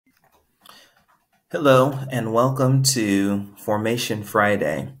Hello, and welcome to Formation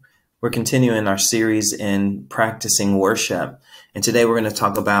Friday. We're continuing our series in practicing worship, and today we're going to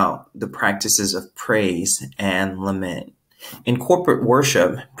talk about the practices of praise and lament. In corporate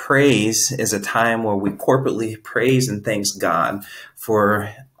worship, praise is a time where we corporately praise and thanks God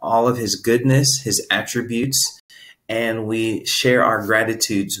for all of His goodness, His attributes, and we share our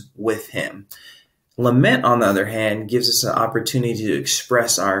gratitudes with Him. Lament, on the other hand, gives us an opportunity to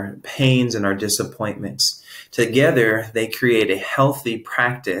express our pains and our disappointments. Together, they create a healthy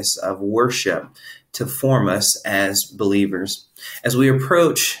practice of worship to form us as believers. As we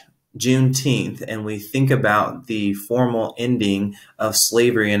approach Juneteenth and we think about the formal ending of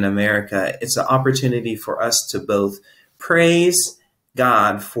slavery in America, it's an opportunity for us to both praise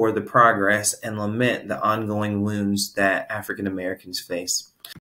God for the progress and lament the ongoing wounds that African Americans face.